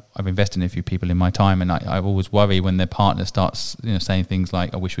 I've invested in a few people in my time, and I always worry when their partner starts, saying things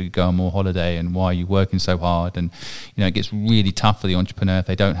like, "I wish we could go on more holiday," and "Why are you working so hard?" And it gets really tough for the entrepreneur if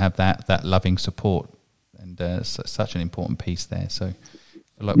they don't have that loving support, and such an important piece there. So,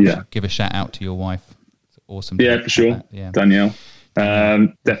 we should give a shout out to your wife. It's awesome. Yeah, for sure. Yeah. Danielle.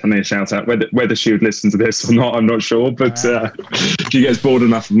 Definitely a shout out. Whether she would listen to this or not, I'm not sure, but she gets bored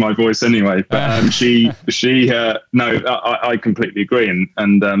enough of my voice anyway. But I completely agree,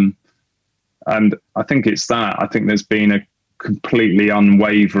 and I think it's that. I think there's been a completely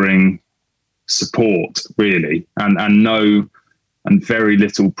unwavering support, really, and very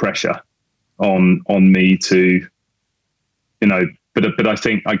little pressure on me to, But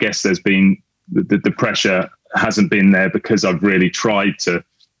I guess there's been the pressure hasn't been there, because I've really tried to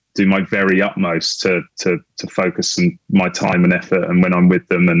do my very utmost to focus my time and effort, and when I'm with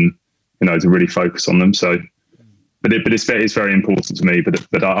them, and to really focus on them. So, but it's very important to me.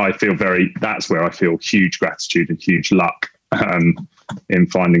 But I feel that's where I feel huge gratitude and huge luck in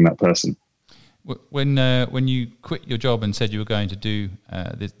finding that person. When you quit your job and said you were going to do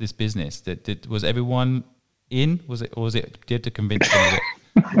this business, was everyone in? Was it, or did you have to convince them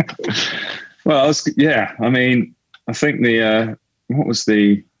of it? Well, I mean, I think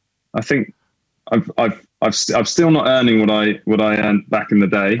I think I'm still not earning what I earned back in the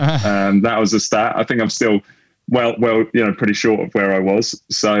day. That was a stat. I think I'm still well, pretty short of where I was.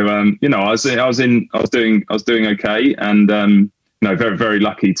 So, I was doing okay, and very, very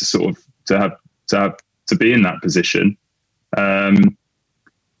lucky to sort of to be in that position.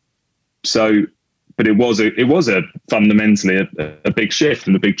 But it was a fundamentally a big shift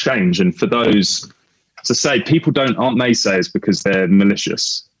and a big change. And for those to say, people aren't naysayers because they're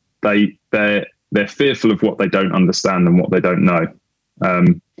malicious. They're fearful of what they don't understand and what they don't know.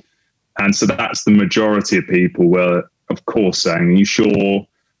 And so that's the majority of people were, of course, saying, "Are you sure?"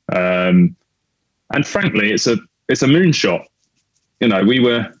 And frankly, it's a moonshot.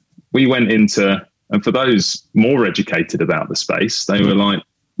 We went into, and for those more educated about the space, they were like,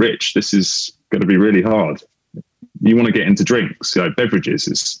 "Rich, this is going to be really hard. You want to get into drinks, beverages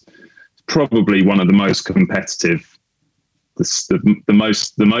is probably one of the most competitive, the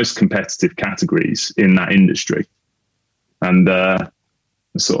most competitive categories in that industry." And I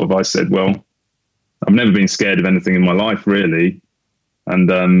said, well, I've never been scared of anything in my life, really, and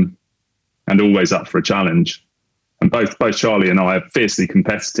always up for a challenge. And both Charlie and I are fiercely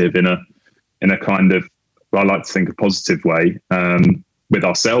competitive in a kind of, I like to think, a positive way, with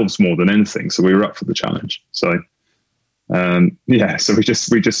ourselves more than anything. So we were up for the challenge. So so we just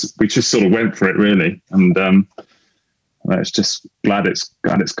sort of went for it, really, and it's just glad it's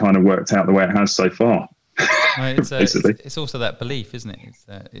kind of worked out the way it has so far. It's also that belief, isn't it?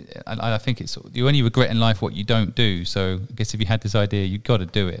 I think you only regret in life what you don't do. So I guess if you had this idea, you've got to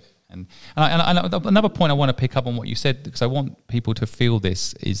do it. And another point I want to pick up on what you said, because I want people to feel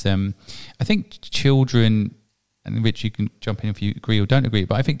this, is I think children, and Rich, you can jump in if you agree or don't agree,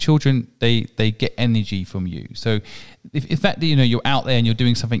 but I think children, they get energy from you. So if that, you're out there and you're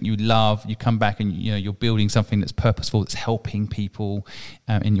doing something you love, you come back and you're building something that's purposeful, that's helping people,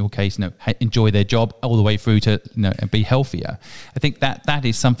 in your case, enjoy their job all the way through to be healthier. I think that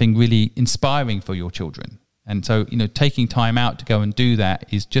is something really inspiring for your children. And so, taking time out to go and do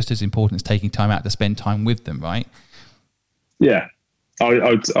that is just as important as taking time out to spend time with them, right? Yeah,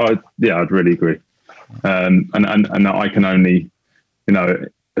 I'd really agree. And I can only,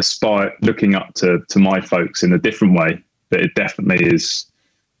 aspire, looking up to my folks in a different way, but it definitely is,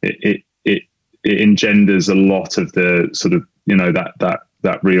 it engenders a lot of the sort of,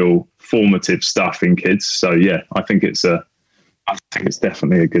 that real formative stuff in kids. So yeah, I think it's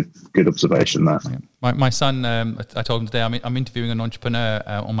definitely a good observation, that. Yeah. My son, I told him today, I'm interviewing an entrepreneur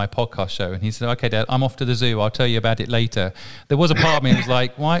on my podcast show, and he said, "Okay, Dad, I'm off to the zoo. I'll tell you about it later." There was a part of me that was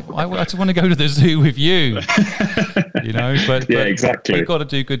like, "Why? I just want to go to the zoo with you," But yeah, exactly. We've got to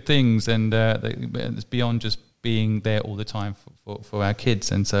do good things, and it's beyond just being there all the time for our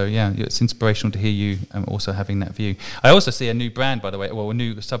kids. And so, yeah, it's inspirational to hear you also having that view. I also see a new brand, by the way, a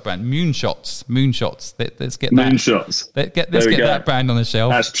new sub-brand, Moonshots. Let's get that. Moonshots. Let's get that brand on the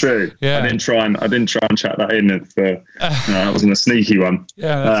shelf. That's true. Yeah. I didn't try and chat that in. That wasn't a sneaky one.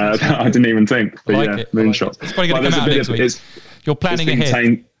 Yeah, I didn't even think. But like yeah, it. Moonshots. It's probably going to come out next week. You're planning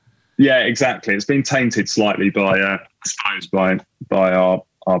ahead. Yeah, exactly. It's been tainted slightly by our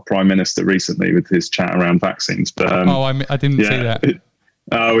Prime Minister recently with his chat around vaccines. But I didn't see that.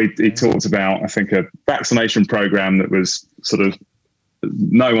 He talked about, I think, a vaccination program that was sort of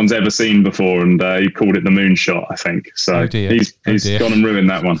no one's ever seen before, and he called it the Moonshot, I think. So he's gone and ruined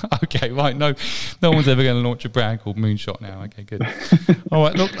that one. Okay, right. No one's ever going to launch a brand called Moonshot now. Okay, good. All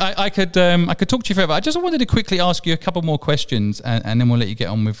right. Look, I could talk to you forever. I just wanted to quickly ask you a couple more questions, and then we'll let you get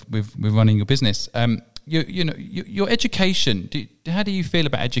on with running your business. Your education. How do you feel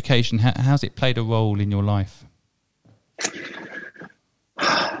about education? How's it played a role in your life?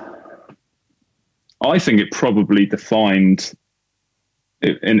 I think it probably defined,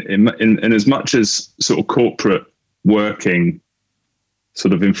 in as much as sort of corporate working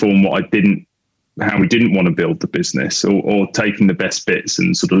sort of informed how we didn't want to build the business, or taking the best bits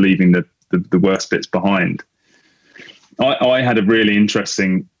and sort of leaving the worst bits behind. I had a really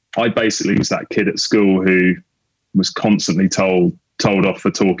interesting. I basically was that kid at school who was constantly told off for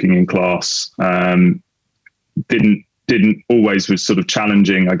talking in class. Didn't always, was sort of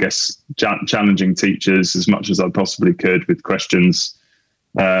challenging, I guess, challenging teachers as much as I possibly could with questions,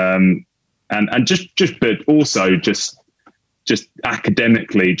 and but also just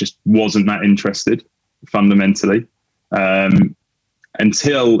academically just wasn't that interested fundamentally.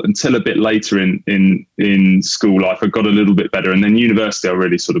 Until a bit later in school life, I got a little bit better, and then university, I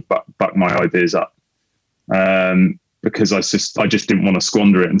really sort of bucked my ideas up, because I just didn't want to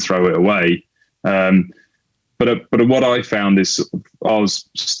squander it and throw it away. But what I found is I was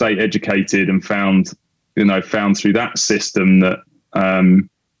state educated and found through that system that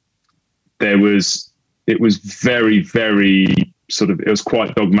it was very, very it was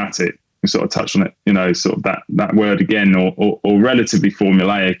quite dogmatic. We sort of touched on it, sort of that word again, or relatively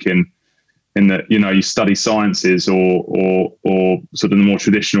formulaic in that, you study sciences or sort of the more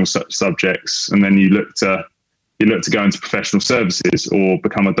traditional subjects, and then you look to go into professional services or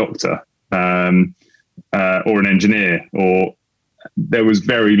become a doctor, or an engineer, or there was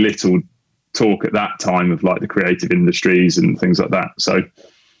very little talk at that time of like the creative industries and things like that. So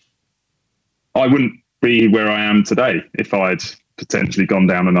I wouldn't be where I am today if I'd potentially gone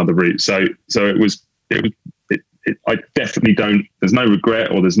down another route. So I definitely don't, there's no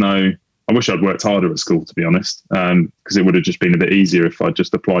regret, or I wish I'd worked harder at school, to be honest, because it would have just been a bit easier if I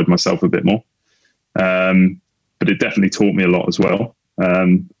just applied myself a bit more. But it definitely taught me a lot as well.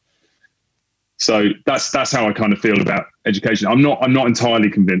 So that's how I kind of feel about education. I'm not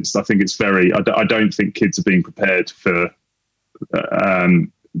entirely convinced. I think it's I don't think kids are being prepared for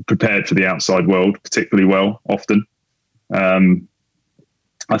the outside world particularly well often.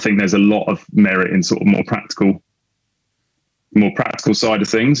 I think there's a lot of merit in sort of more practical side of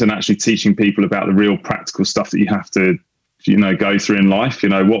things, and actually teaching people about the real practical stuff that you have to, go through in life.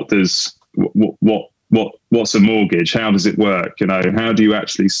 What's a mortgage? How does it work? How do you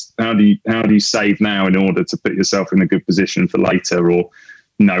save now in order to put yourself in a good position for later? Or,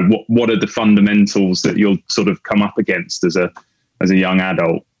 what are the fundamentals that you'll sort of come up against as a young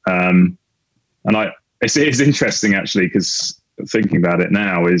adult? It's interesting actually, because thinking about it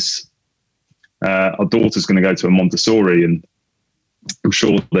now is, our daughter's going to go to a Montessori, and I'm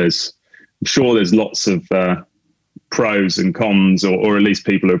sure there's lots of pros and cons, or at least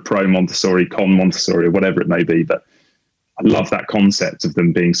people who are pro Montessori, con Montessori, or whatever it may be. But I love that concept of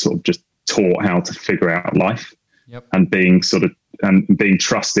them being sort of just taught how to figure out life. Yep. And being being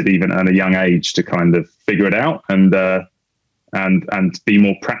trusted even at a young age to kind of figure it out and be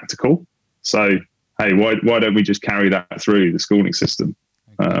more practical. So, hey, why don't we just carry that through the schooling system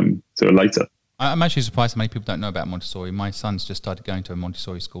to later? I'm actually surprised how many people don't know about Montessori. My son's just started going to a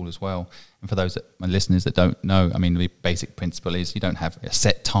Montessori school as well. And for those my listeners that don't know, I mean, the basic principle is you don't have a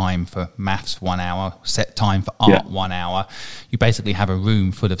set time for maths 1 hour, set time for art 1 hour. You basically have a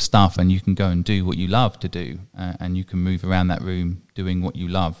room full of stuff, and you can go and do what you love to do, and you can move around that room doing what you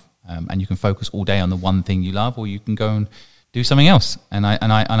love, and you can focus all day on the one thing you love, or you can go and do something else. And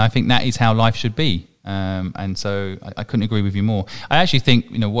I think that is how life should be. And so I couldn't agree with you more. I actually think,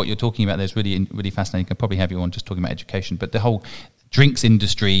 what you're talking about there is really, really fascinating. I could probably have you on just talking about education, but the whole drinks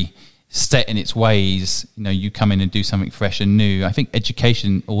industry set in its ways, you come in and do something fresh and new. I think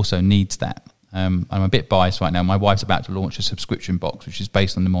education also needs that. I'm a bit biased right now. My wife's about to launch a subscription box, which is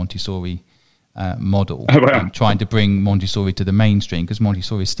based on the Montessori model. Oh, wow. Trying to bring Montessori to the mainstream, because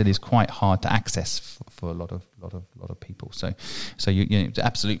Montessori still is quite hard to access for a lot of people. So you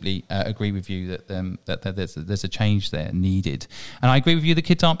absolutely agree with you that there's a change there needed, and I agree with you. The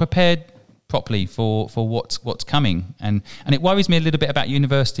kids aren't prepared properly for what's coming, and it worries me a little bit about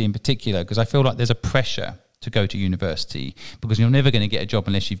university in particular, because I feel like there's a pressure to go to university because you're never going to get a job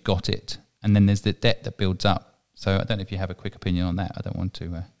unless you've got it, and then there's the debt that builds up. So I don't know if you have a quick opinion on that. I don't want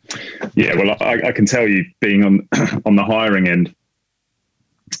to. Yeah, well, I can tell you, being on the hiring end,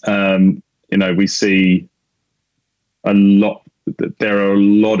 we see a lot. There are a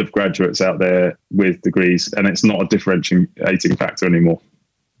lot of graduates out there with degrees, and it's not a differentiating factor anymore.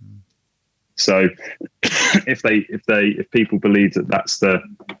 So, if people believe that that's the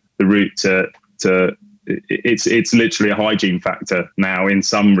route to it's literally a hygiene factor now in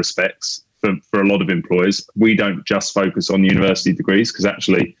some respects. For a lot of employers, we don't just focus on university degrees, because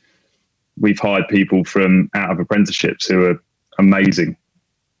actually we've hired people from out of apprenticeships who are amazing.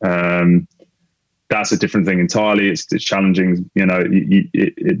 That's a different thing entirely. It's challenging.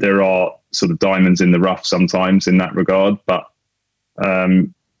 There are sort of diamonds in the rough sometimes in that regard. But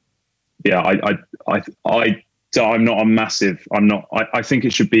I'm not a massive. I think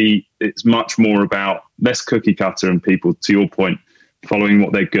it should be. It's much more about less cookie cutter and people, to your point, following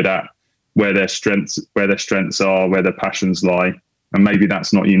what they're good at, where their strengths are, where their passions lie, and maybe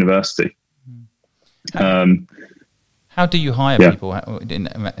that's not university. How do you hire people in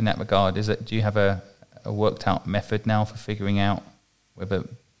that regard? Do you have a worked out method now for figuring out whether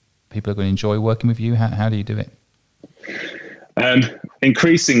people are going to enjoy working with you? How do you do it?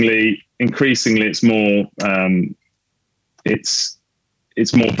 Increasingly, it's more it's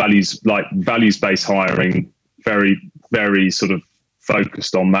more values-based hiring, very, very sort of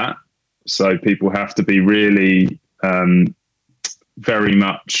focused on that. So people have to be really very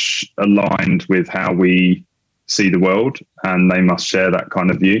much aligned with how we see the world, and they must share that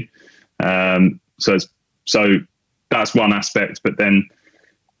kind of view. So that's one aspect. But then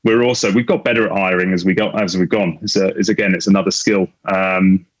we've got better at hiring as we've gone. It's another skill,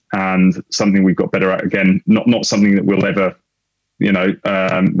 and something we've got better at. Again, not something that we'll ever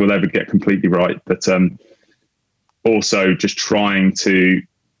get completely right, but also just trying to,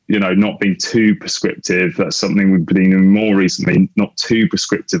 not being too prescriptive. That's something we've been doing more recently, not too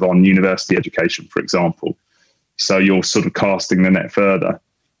prescriptive on university education, for example. So you're sort of casting the net further,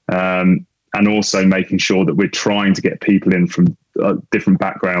 and also making sure that we're trying to get people in from different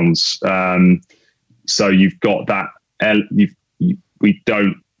backgrounds. So you've got that, we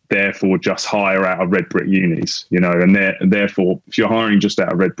don't therefore just hire out of red brick unis, and therefore if you're hiring just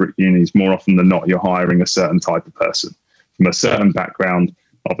out of red brick unis, more often than not, you're hiring a certain type of person from a certain background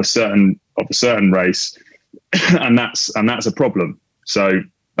of a certain race, and that's a problem. So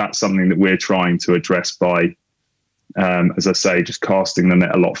that's something that we're trying to address by, as I say, just casting the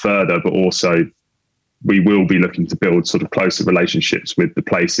net a lot further, but also we will be looking to build sort of closer relationships with the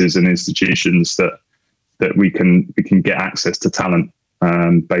places and institutions that we can get access to talent,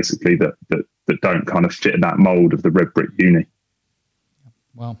 basically that don't kind of fit that mold of the red brick uni.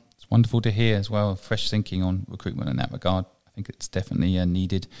 Well, it's wonderful to hear as well, fresh thinking on recruitment in that regard. I think it's definitely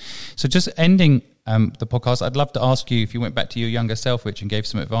needed. So just ending the podcast, I'd love to ask you, if you went back to your younger self, Rich, and gave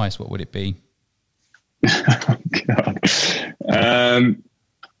some advice, what would it be? Oh, God.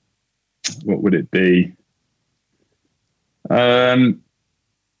 What would it be? I'd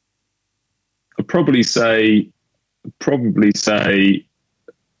probably say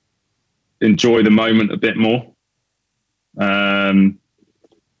enjoy the moment a bit more.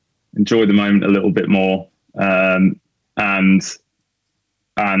 Enjoy the moment a little bit more, and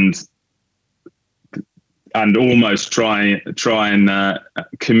almost try and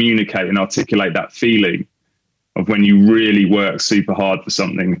communicate and articulate that feeling of when you really work super hard for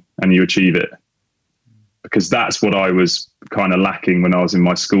something and you achieve it. Because that's what I was kind of lacking when I was in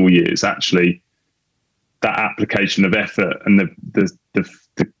my school years, actually, that application of effort and the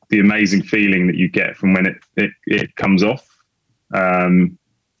amazing feeling that you get from when it comes off,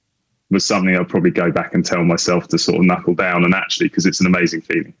 was something I'll probably go back and tell myself to sort of knuckle down, and actually, because it's an amazing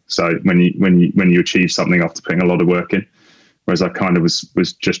feeling. So when you achieve something after putting a lot of work in, whereas I kind of was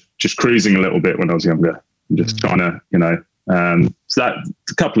just cruising a little bit when I was younger, just trying to, so that's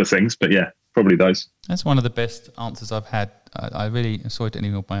a couple of things, but yeah, probably those. That's one of the best answers I've had. I really, sorry to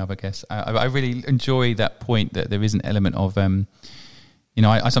interrupt my other guests, I really enjoy that point that there is an element of, I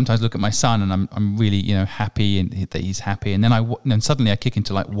sometimes look at my son and I'm really, happy and that he's happy. And then suddenly I kick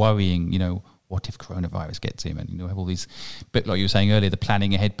into like worrying, what if coronavirus gets him? And have all these, bit like you were saying earlier, the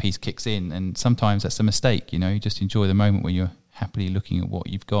planning ahead piece kicks in. And sometimes that's a mistake, you just enjoy the moment where you're happily looking at what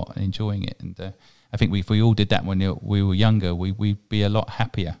you've got and enjoying it. And I think if we all did that when we were younger, we'd be a lot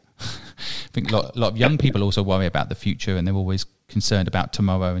happier. I think a lot of young people also worry about the future, and they're always concerned about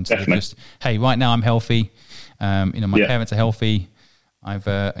tomorrow instead of just, hey, right now I'm healthy. My parents are healthy. I've,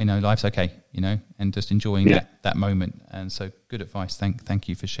 life's okay, and just enjoying that moment. And so good advice. Thank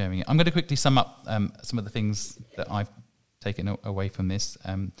you for sharing it. I'm going to quickly sum up some of the things that I've taken away from this.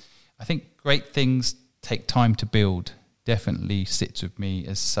 I think great things take time to build. Definitely sits with me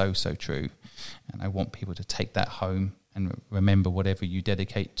as so true. And I want people to take that home and remember, whatever you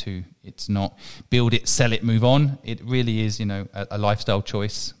dedicate to, it's not build it, sell it, move on. It really is, a lifestyle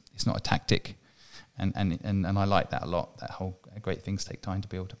choice. It's not a tactic. And I like that a lot, that whole great things take time to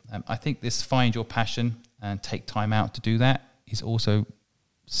build. I think this find your passion and take time out to do that is also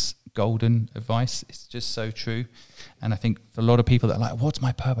golden advice. It's just so true. And I think for a lot of people that are like, what's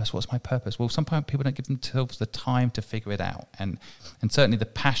my purpose? Well, sometimes people don't give themselves the time to figure it out. And certainly the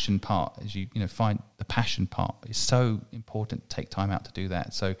passion part, as you find the passion part is so important. Take time out to do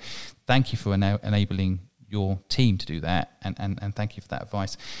that. So thank you for enabling your team to do that, and thank you for that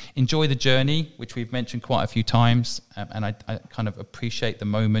advice. Enjoy the journey, which we've mentioned quite a few times, and I kind of appreciate the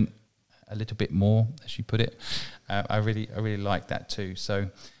moment a little bit more, as you put it. I really like that too. So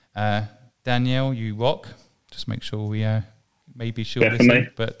Danielle, you rock. Just make sure we maybe she'll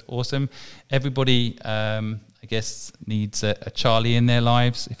listen, but awesome. Everybody I guess needs a Charlie in their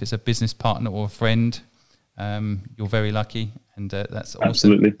lives. If it's a business partner or a friend, you're very lucky, and that's awesome.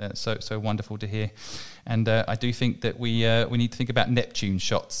 Absolutely. That's so wonderful to hear. And I do think that we need to think about Neptune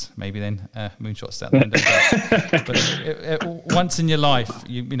shots, maybe then moonshots out the window. But once in your life,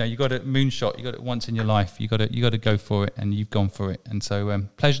 you got a moonshot. You got it once in your life. You got to go for it, and you've gone for it. And so,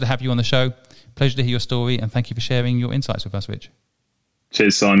 pleasure to have you on the show. Pleasure to hear your story, and thank you for sharing your insights with us, Rich.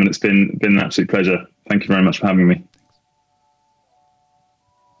 Cheers, Simon. It's been an absolute pleasure. Thank you very much for having me.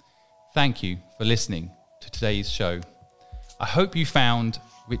 Thank you for listening to today's show. I hope you found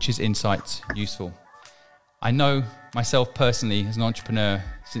Rich's insights useful. I know myself personally, as an entrepreneur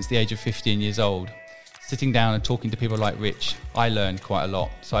since the age of 15 years old, sitting down and talking to people like Rich, I learned quite a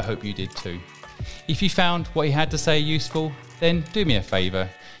lot, so I hope you did too. If you found what he had to say useful, then do me a favour.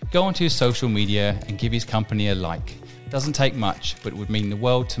 Go onto his social media and give his company a like. Doesn't take much, but it would mean the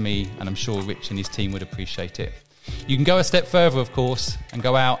world to me, and I'm sure Rich and his team would appreciate it. You can go a step further, of course, and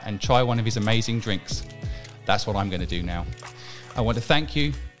go out and try one of his amazing drinks. That's what I'm going to do now. I want to thank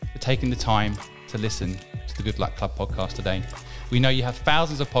you for taking the time to listen to the Good Luck Club podcast today. We know you have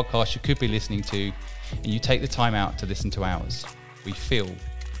thousands of podcasts you could be listening to, and you take the time out to listen to ours. We feel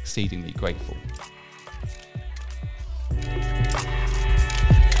exceedingly grateful.